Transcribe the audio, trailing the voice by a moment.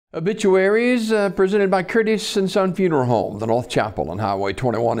Obituaries presented by Curtis & Son Funeral Home, the North Chapel on Highway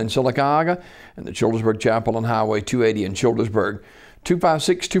 21 in Sylacauga, and the Childersburg Chapel on Highway 280 in Childersburg.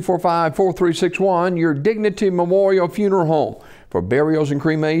 256-245-4361, your Dignity Memorial Funeral Home. For burials and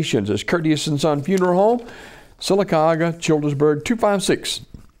cremations is Curtis & Son Funeral Home, Sylacauga, Childersburg,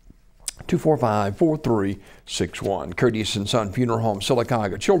 256-245-4361. Curtis & Son Funeral Home,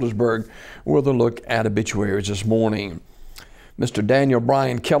 Sylacauga, Childersburg, with a look at obituaries this morning. Mr. Daniel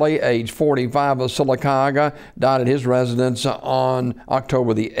Brian Kelly, age 45 of Sylacauga, died at his residence on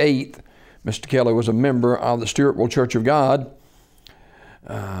October the 8th. Mr. Kelly was a member of the Stewartville Church of God.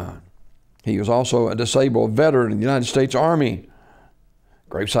 He was also a disabled veteran in the United States Army.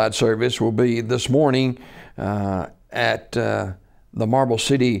 Graveside service will be this morning at the Marble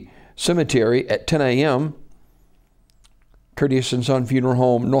City Cemetery at 10 a.m. Curtis & Son Funeral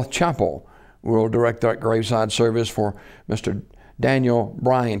Home, North Chapel, will direct that graveside service for Mr. Daniel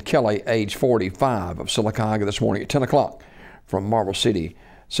Brian Kelly, age 45 of Sylacauga, this morning at 10 o'clock from Marble City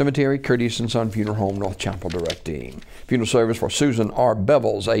Cemetery. Curtis & Son Funeral Home, North Chapel, directing. Funeral service for Susan R.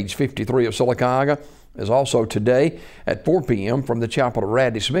 Bevels, age 53 of Sylacauga, is also today at 4 p.m. from the chapel of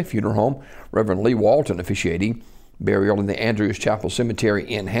Radley Smith Funeral Home. Reverend Lee Walton officiating. Burial in the Andrews Chapel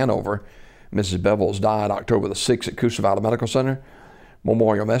Cemetery in Hanover. Mrs. Bevels died October the 6th at Coosa Valley Medical Center.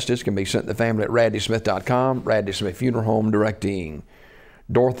 Memorial messages can be sent to the family at radleysmith.com. Radley Smith Funeral Home, directing.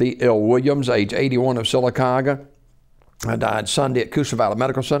 Dorothy L. Williams, age 81 of Sylacauga, died Sunday at Coosa Valley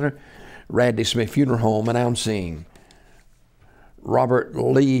Medical Center. Radley Smith Funeral Home, announcing. Robert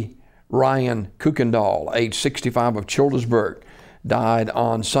Lee Ryan Kuykendall, age 65 of Childersburg, died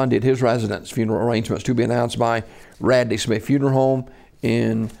on Sunday at his residence. Funeral arrangements to be announced by Radley Smith Funeral Home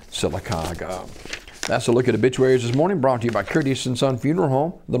in Sylacauga. That's a look at obituaries this morning, brought to you by Curtis & Son Funeral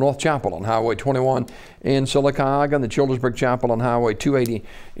Home, the North Chapel on Highway 21 in Sylacauga, and the Childersburg Chapel on Highway 280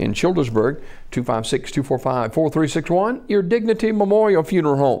 in Childersburg. 256-245-4361, your Dignity Memorial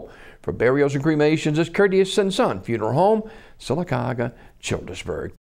Funeral Home. For burials and cremations is Curtis & Son Funeral Home, Sylacauga, Childersburg.